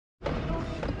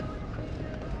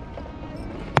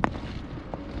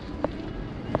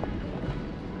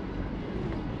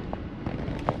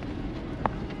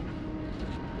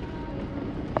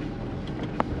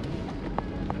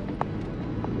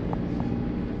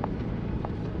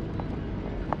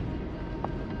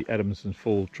Adamsons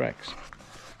Falls tracks.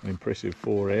 An impressive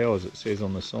 4 hours it says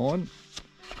on the sign,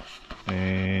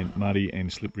 and muddy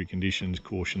and slippery conditions,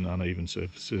 caution uneven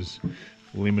surfaces,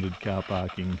 limited car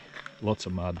parking, lots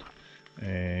of mud,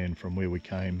 and from where we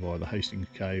came via the Hastings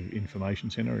Cave Information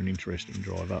Centre, an interesting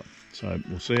drive up. So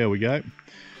we'll see how we go.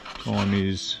 Time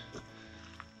is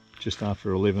just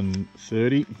after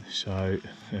 11:30, so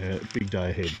big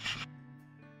day ahead.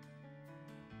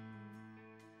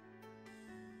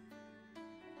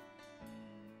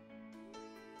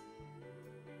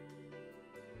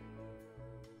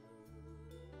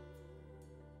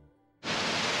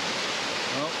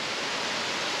 Well,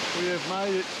 we have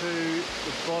made it to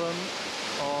the bottom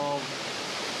of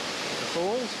the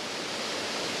falls,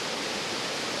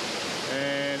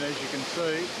 and as you can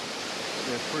see,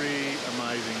 they're pretty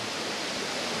amazing.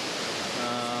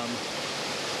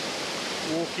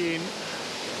 Walk in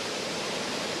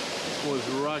was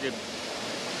rugged.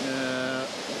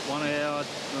 1 hour,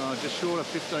 just short of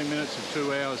 15 minutes of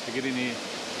 2 hours to get in here.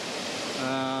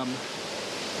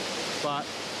 But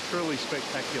truly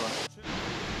spectacular.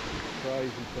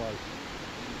 Crazy place.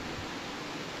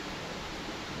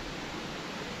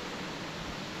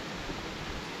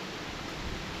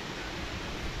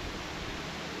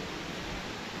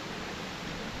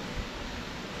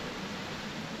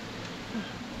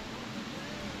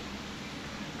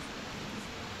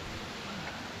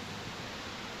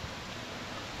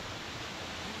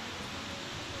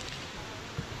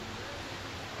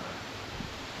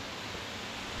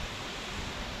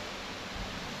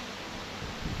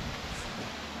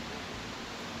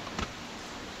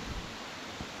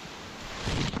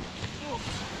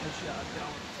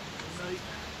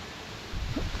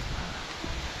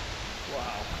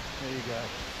 Wow, there you go.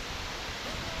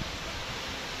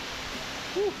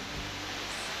 Whew.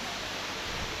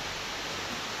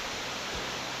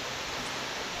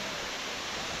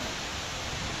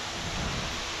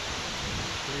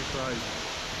 Pretty crazy.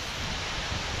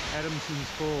 Adamsons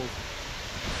Falls.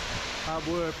 Hard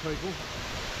work, people,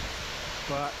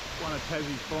 but one of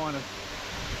Tassie's finest,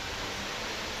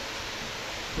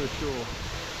 for sure.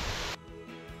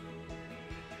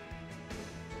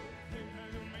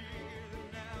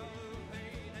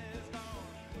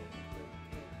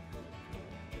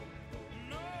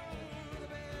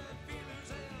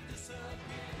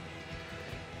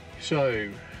 So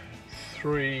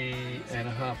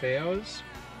 3.5 hours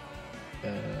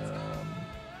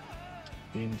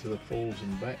into the falls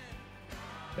and back.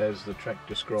 As the track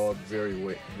described, very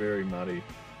wet, very muddy,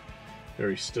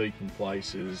 very steep in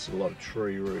places, a lot of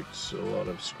tree roots, a lot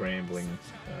of scrambling.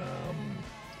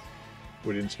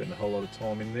 We didn't spend a whole lot of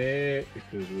time in there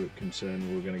because we were concerned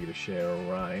we were going to get a shower of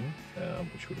rain,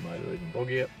 which would have made it even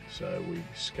boggier, so we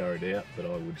scurried out. But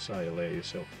I would say allow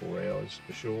yourself 4 hours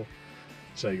for sure,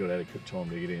 so you got adequate time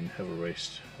to get in, have a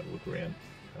rest, have a look around.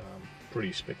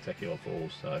 Pretty spectacular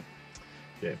falls. So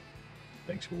yeah,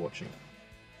 thanks for watching.